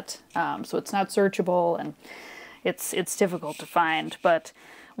cataloged yet. So it's not searchable, and it's difficult to find. But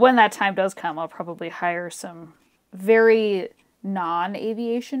when that time does come, I'll probably hire some very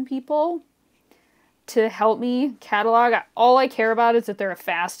non-aviation people to help me catalog. All I care about is that they're a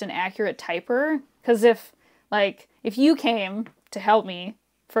fast and accurate typer. Because if you came to help me,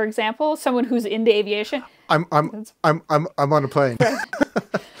 for example, someone who's into aviation, I'm on a plane.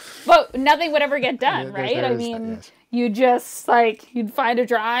 But nothing would ever get done, right? I mean, yes. You just you'd find a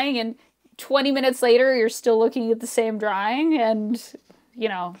drawing, and 20 minutes later, you're still looking at the same drawing, and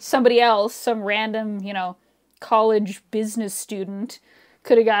somebody else, some random college business student,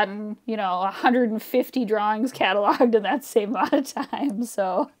 could have gotten 150 drawings cataloged in that same amount of time.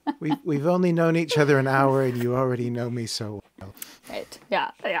 So we've only known each other an hour, and you already know me so well. Right? Yeah.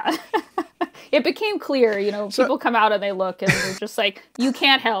 It became clear, people come out and they look and they're just like, you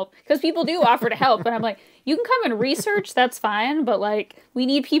can't help, because people do offer to help, and I'm like, you can come and research, that's fine, but we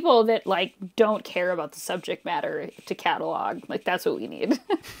need people that don't care about the subject matter to catalog. That's what we need.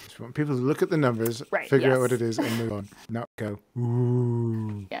 Just want people to look at the numbers, figure out what it is, and move on. Not go,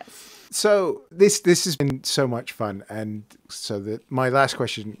 ooh. Yes. So this has been so much fun, and so that my last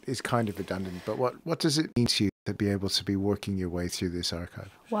question is kind of redundant, but what does it mean to you to be able to be working your way through this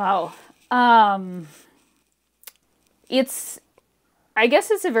archive? Wow. I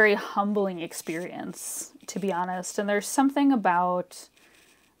guess it's a very humbling experience, to be honest. And there's something about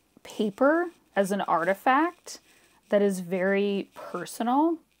paper as an artifact that is very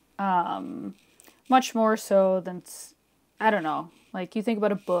personal, much more so than, I don't know, you think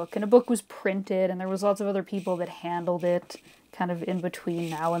about a book, and a book was printed, and there was lots of other people that handled it kind of in between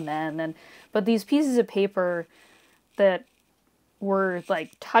now and then. But these pieces of paper that were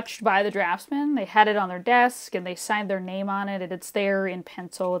touched by the draftsman, they had it on their desk and they signed their name on it, and it's there in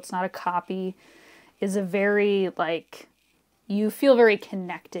pencil, it's not a copy, is a very you feel very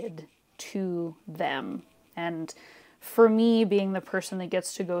connected to them. And for me, being the person that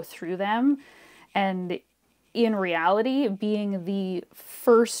gets to go through them, and in reality being the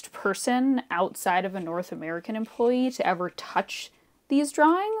first person outside of a North American employee to ever touch these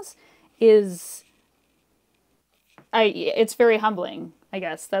drawings, it's very humbling, I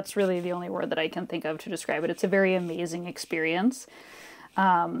guess. That's really the only word that I can think of to describe it. It's a very amazing experience.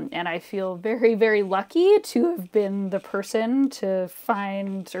 And I feel very, very lucky to have been the person to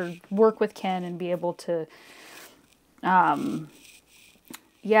find or work with Ken and be able to,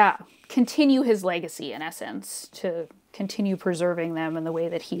 continue his legacy, in essence, to continue preserving them in the way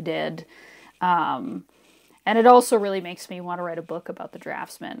that he did. And it also really makes me want to write a book about the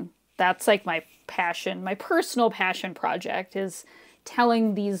draftsman. That's like my passion, my personal passion project, is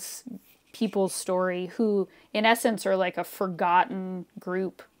telling these people's story who, in essence, are like a forgotten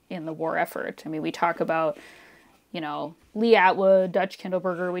group in the war effort. I mean, we talk about, Lee Atwood, Dutch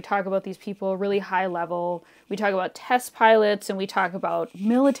Kindleberger. We talk about these people really high level. We talk about test pilots, and we talk about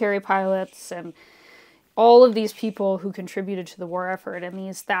military pilots, and all of these people who contributed to the war effort, and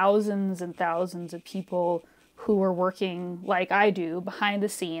these thousands and thousands of people who were working like I do behind the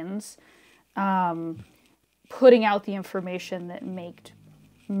scenes, putting out the information that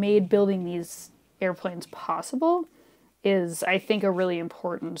made building these airplanes possible, is, I think, a really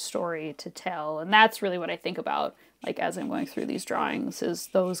important story to tell. And that's really what I think about, like, as I'm going through these drawings, is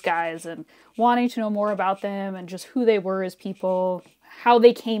those guys and wanting to know more about them and just who they were as people, how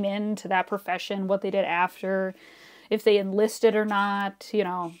they came into that profession, what they did after, if they enlisted or not,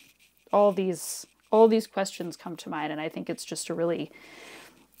 all these questions come to mind. And I think it's just a really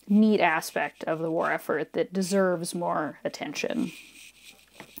neat aspect of the war effort that deserves more attention,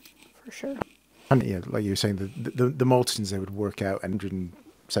 for sure. And yeah, like you were saying, the Moultons, they would work out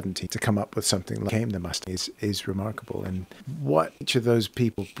 117 to come up with something like Came the Mustang is remarkable. And what each of those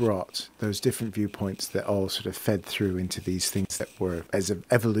people brought, those different viewpoints that all sort of fed through into these things that were as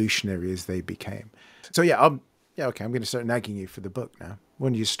evolutionary as they became. So yeah, okay, I'm going to start nagging you for the book now.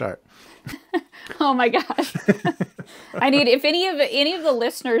 When do you start? Oh my gosh. If any of the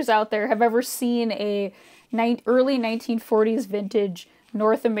listeners out there have ever seen a early 1940s vintage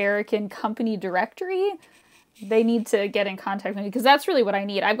North American company directory, they need to get in contact with me, because that's really what I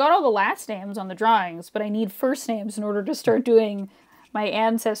need. I've got all the last names on the drawings, but I need first names in order to start doing my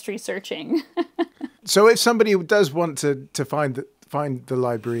ancestry searching. So if somebody does want to find the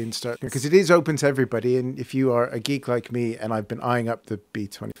library and start, because it is open to everybody, and if you are a geek like me, and I've been eyeing up the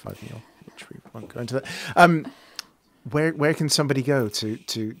B-25, which we won't go into that, where can somebody go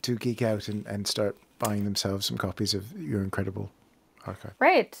to geek out and start buying themselves some copies of your incredible archive?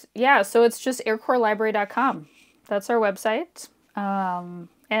 Right. Yeah. So it's just aircorplibrary.com. That's our website.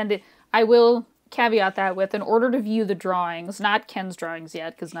 And I will caveat that with, in order to view the drawings, not Ken's drawings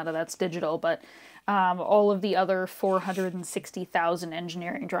yet, because none of that's digital, but all of the other 460,000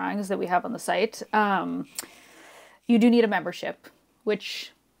 engineering drawings that we have on the site, you do need a membership,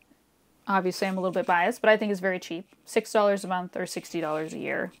 which obviously I'm a little bit biased, but I think is very cheap. $6 a month or $60 a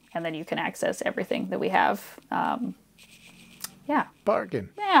year. And then you can access everything that we have. Yeah. Bargain.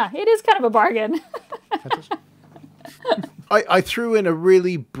 Yeah, it is kind of a bargain. I threw in a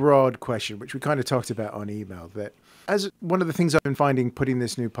really broad question, which we kind of talked about on email, that as one of the things I've been finding putting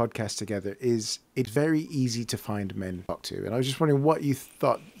this new podcast together is it's very easy to find men to talk to. And I was just wondering what you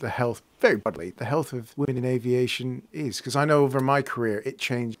thought very broadly, the health of women in aviation is. Because I know over my career, it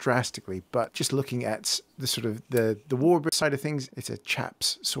changed drastically. But just looking at the sort of the warbird side of things, it's a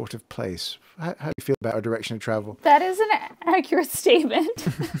chap's sort of place. How do you feel about our direction of travel? That is an accurate statement.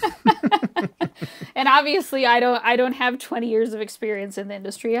 And obviously, I don't have 20 years of experience in the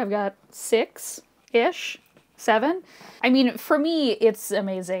industry. I've got 6-ish. 7. I mean, for me, it's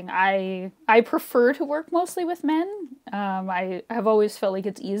amazing. I prefer to work mostly with men. I have always felt like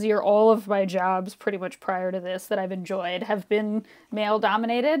it's easier. All of my jobs pretty much prior to this that I've enjoyed have been male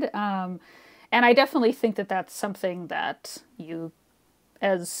dominated. And I definitely think that that's something that you,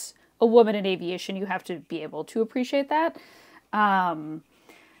 as a woman in aviation, you have to be able to appreciate that.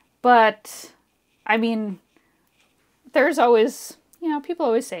 But I mean, there's always, people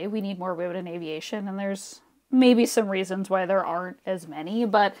always say we need more women in aviation, and there's maybe some reasons why there aren't as many,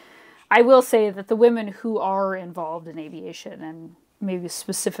 but I will say that the women who are involved in aviation, and maybe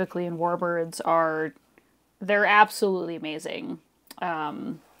specifically in warbirds, they're absolutely amazing.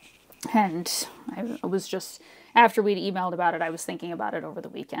 And I was just, after we'd emailed about it, I was thinking about it over the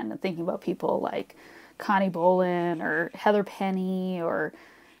weekend and thinking about people like Connie Bolin or Heather Penny, or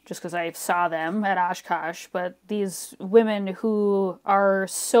just because I saw them at Oshkosh, but these women who are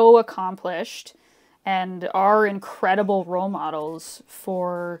so accomplished and are incredible role models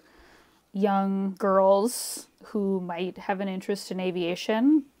for young girls who might have an interest in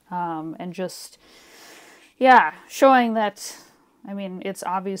aviation, and just, showing that, I mean, it's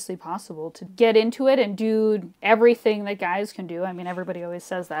obviously possible to get into it and do everything that guys can do. I mean, everybody always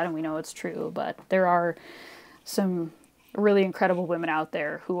says that, and we know it's true, but there are some really incredible women out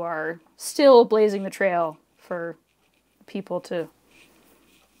there who are still blazing the trail for people to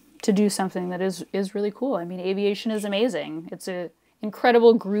do something that is really cool. I mean, aviation is amazing. It's an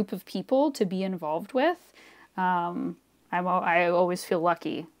incredible group of people to be involved with. I always feel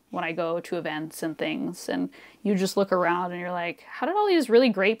lucky when I go to events and things, and you just look around and you're like, how did all these really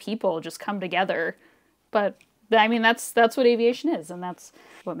great people just come together? But I mean, that's what aviation is, and that's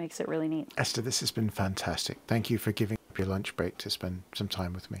what makes it really neat. Esther, this has been fantastic. Thank you for giving up your lunch break to spend some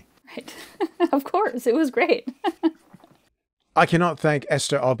time with me. Right. Of course, it was great. I cannot thank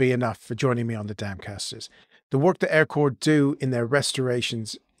Ester Aube enough for joining me on the Damcasters. The work that AirCorps do in their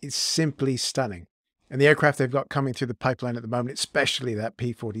restorations is simply stunning. And the aircraft they've got coming through the pipeline at the moment, especially that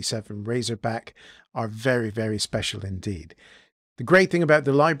P-47 Razorback, are very, very special indeed. The great thing about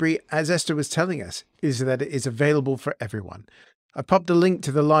the library, as Esther was telling us, is that it is available for everyone. I popped a link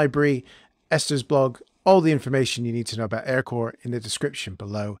to the library, Esther's blog, all the information you need to know about AirCorps in the description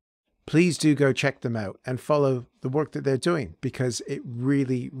below. Please do go check them out and follow the work that they're doing, because it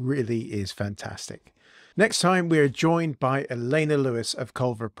really, really is fantastic. Next time, we are joined by Elena Lewis of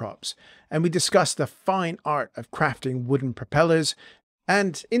Culver Props, and we discuss the fine art of crafting wooden propellers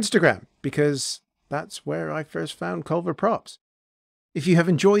and Instagram, because that's where I first found Culver Props. If you have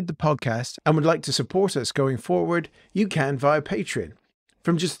enjoyed the podcast and would like to support us going forward, you can via Patreon.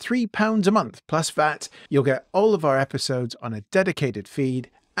 From just £3 a month plus VAT, you'll get all of our episodes on a dedicated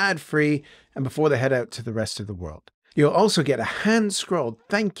feed, ad-free, and before they head out to the rest of the world. You'll also get a hand-scrawled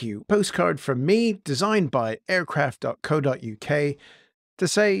thank you postcard from me, designed by aircraft.co.uk, to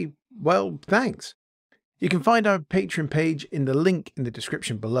say, well, thanks. You can find our Patreon page in the link in the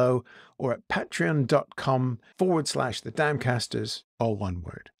description below, or at patreon.com/the Damcasters, all one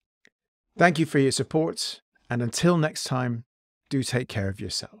word. Thank you for your support, and until next time, do take care of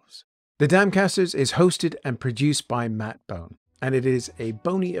yourselves. The Damcasters is hosted and produced by Matt Bone, and it is a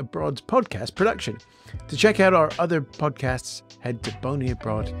Boney Abroad's podcast production. To check out our other podcasts, head to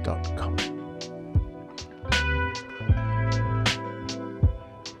boneyabroad.com.